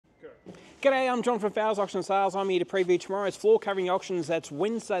G'day, I'm John from Fowles Auctions and Sales. I'm here to preview tomorrow's floor covering auctions. That's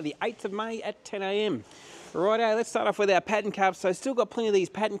Wednesday the 8th of May at 10 a.m. Righto, let's start off with our pattern carpets. So still got plenty of these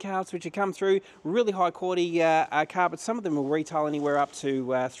pattern carpets which have come through. Really high quality carpets. Some of them will retail anywhere up to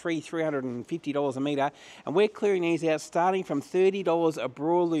 $350 a metre. And we're clearing these out starting from $30 a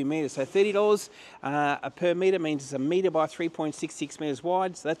broadloom metre. So $30 per metre means it's a metre by 3.66 metres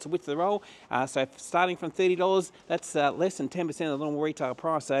wide. So that's the width of the roll. So starting from $30, that's less than 10% of the normal retail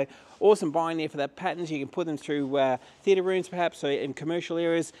price. So awesome buying there for that patterns. You can put them through theatre rooms perhaps, so in commercial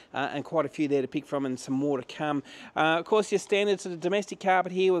areas, and quite a few there to pick from and some more to come. Of course, your standard sort of domestic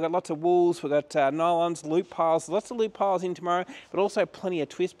carpet here. We've got lots of wools, we've got nylons, loop piles, lots of loop piles in tomorrow, but also plenty of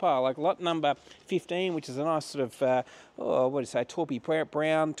twist pile, like lot number 15, which is a nice sort of, what do you say, taupey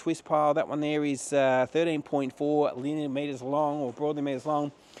brown twist pile. That one there is 13.4 linear metres long, or broadly metres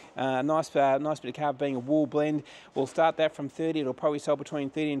long. Nice bit of carpet being a wool blend. We'll start that from 30. It'll probably sell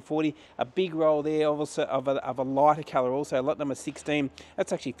between 30 and 40. A big roll there also of a lighter colour also. Lot number 16.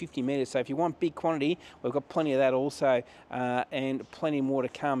 That's actually 50 metres. So if you want big quantity, we've got plenty of that also, and plenty more to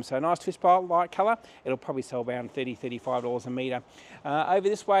come. So nice twist pile, light colour. It'll probably sell around $30, $35 a metre. Over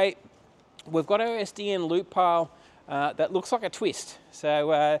this way, we've got our SDN loop pile that looks like a twist.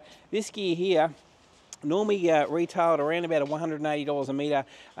 So this gear here normally retailed around about $180 a metre.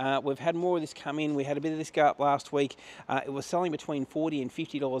 We've had more of this come in. We had a bit of this go up last week. It was selling between $40 and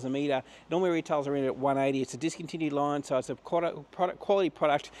 $50 a metre. Normally retails around at $180. It's a discontinued line, so it's a quality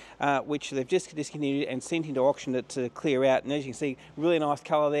product which they've just discontinued and sent into auction to clear out. And as you can see, really nice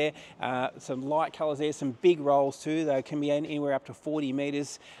colour there. Some light colours there, some big rolls too. They can be anywhere up to 40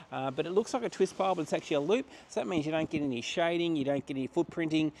 metres. But it looks like a twist pile, but it's actually a loop. So that means you don't get any shading, you don't get any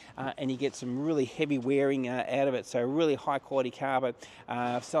footprinting, and you get some really heavy wearing out of it. So really high quality carpet,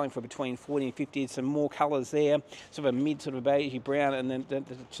 selling for between 40 and 50. Some more colours there, sort of a mid sort of beigey brown, and then the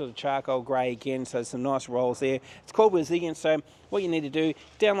sort of charcoal grey again. So some nice rolls there. It's called Resilient. So what you need to do,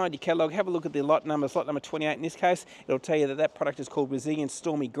 download your catalogue, have a look at the lot numbers. Lot number 28 in this case, it'll tell you that that product is called Resilient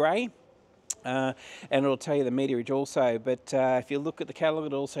Stormy Grey. And it'll tell you the meterage also, but if you look at the catalogue,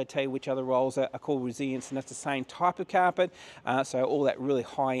 it'll also tell you which other rolls are called Resilience, and that's the same type of carpet. So all that really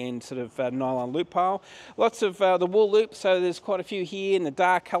high-end sort of nylon loop pile. Lots of the wool loop, so there's quite a few here in the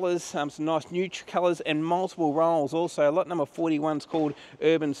dark colours, some nice neutral colours, and multiple rolls also. Lot number 41 is called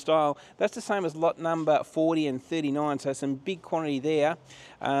Urban Style. That's the same as lot number 40 and 39, so some big quantity there.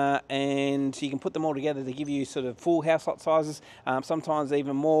 And you can put them all together to give you sort of full house lot sizes, sometimes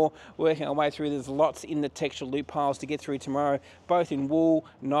even more. Working our way through, there's lots in the texture loop piles to get through tomorrow, both in wool,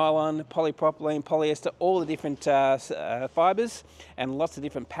 nylon, polypropylene, polyester, all the different fibres, and lots of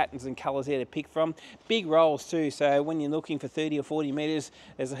different patterns and colours there to pick from. Big rolls too, so when you're looking for 30 or 40 metres,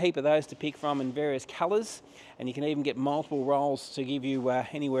 there's a heap of those to pick from in various colours, and you can even get multiple rolls to give you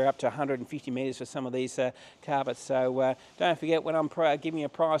anywhere up to 150 metres for some of these carpets. So don't forget, when I'm giving you a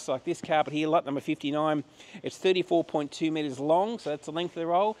price like this carpet here, lot number 59, it's 34.2 metres long, so that's the length of the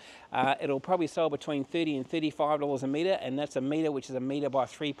roll. It'll probably sell between $30 and $35 a metre, and that's a metre which is a metre by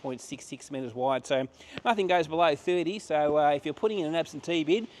 3.66 metres wide. So nothing goes below 30. So if you're putting in an absentee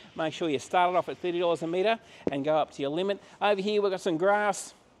bid, make sure you start it off at $30 a metre and go up to your limit. Over here we've got some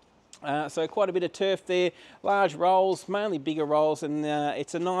grass. So quite a bit of turf there, large rolls, mainly bigger rolls, and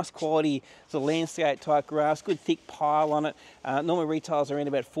it's a nice quality sort of landscape type grass, good thick pile on it. Normally retails around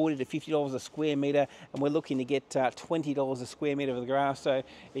about $40 to $50 a square metre, and we're looking to get $20 a square metre of the grass, so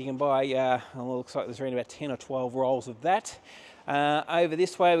you can buy, well, looks like there's around about 10 or 12 rolls of that. Over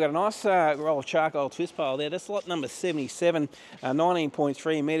this way, we've got a nice roll of charcoal twist pile there. That's lot number 77,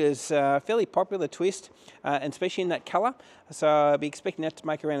 19.3 metres, fairly popular twist, and especially in that colour. So I'll be expecting that to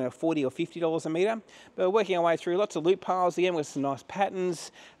make around $40 or $50 a metre. But we're working our way through lots of loop piles again with some nice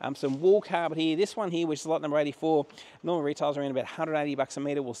patterns, some wool carpet here. This one here, which is lot number 84, normal retails around about $180 a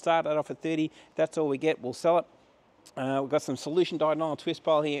metre. We'll start that off at 30. If that's all we get, we'll sell it. We've got some solution dyed nylon twist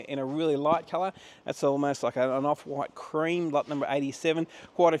pile here in a really light colour. That's almost like an off-white cream, lot number 87.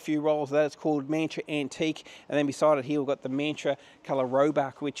 Quite a few rolls of that. It's called Mantra Antique. And then beside it here, we've got the Mantra colour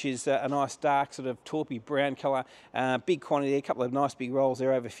Roebuck, which is a nice dark sort of taupey brown colour. Big quantity, a couple of nice big rolls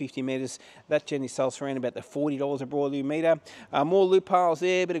there, over 50 metres. That generally sells for around about the $40 a broadloom metre. More loop piles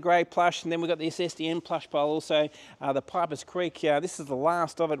there, a bit of grey plush. And then we've got this SDN plush pile also, the Piper's Creek. This is the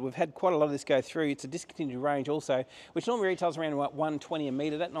last of it. We've had quite a lot of this go through. It's a discontinued range also, which normally retails around about $120 a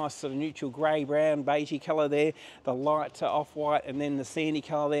metre. That nice sort of neutral grey, brown, beigey colour there, the light off-white, and then the sandy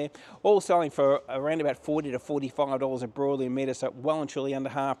colour there, all selling for around about $40 to $45 a broadloom metre, so well and truly under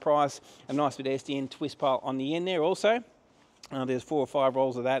half price. A nice bit of SDN twist pile on the end there also. There's 4 or 5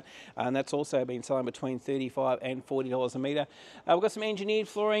 rolls of that, and that's also been selling between $35 and $40 a metre. We've got some engineered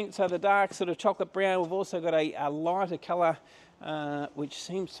flooring, so the dark sort of chocolate brown. We've also got a lighter colour, which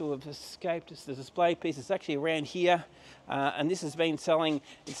seems to have escaped us. The display piece is actually around here, and this has been selling.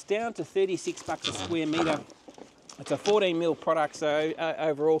 It's down to $36 a square metre. It's a 14mm product, so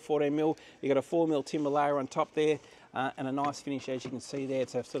overall 14mm. You've got a 4mm timber layer on top there. And a nice finish, as you can see there.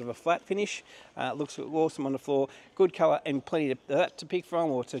 It's a sort of a flat finish. Looks awesome on the floor. Good colour and plenty to pick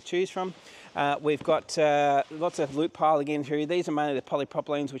from or to choose from. We've got lots of loop pile again through. These are mainly the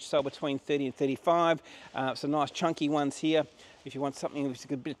polypropylenes, which sell between 30 and 35. Some nice chunky ones here. If you want something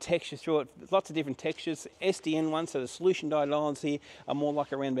with a bit of texture through it, lots of different textures. SDN ones, so the solution dyed nylons here are more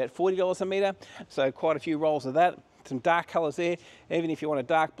like around about $40 a metre. So quite a few rolls of that. Some dark colours there, even if you want a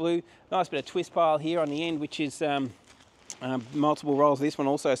dark blue. Nice bit of twist pile here on the end, which is multiple rolls of this one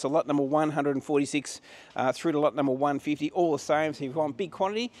also. So lot number 146 through to lot number 150, all the same. So if you want big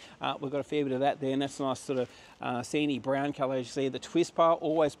quantity, we've got a fair bit of that there, and that's a nice sort of sandy brown colour, as you see. The twist pile,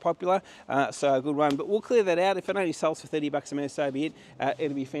 always popular, so a good one. But we'll clear that out. If it only sells for $30 a metre, so be it.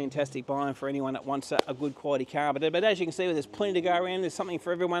 It'll be fantastic buying for anyone that wants a good quality car. But as you can see, there's plenty to go around. There's something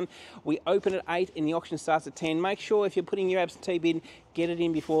for everyone. We open at 8 and the auction starts at 10. Make sure if you're putting your absentee bid, get it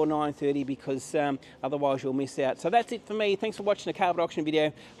in before 9:30, because otherwise you'll miss out. So that's it for me. Thanks for watching the carpet auction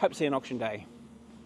video. Hope to see you on auction day.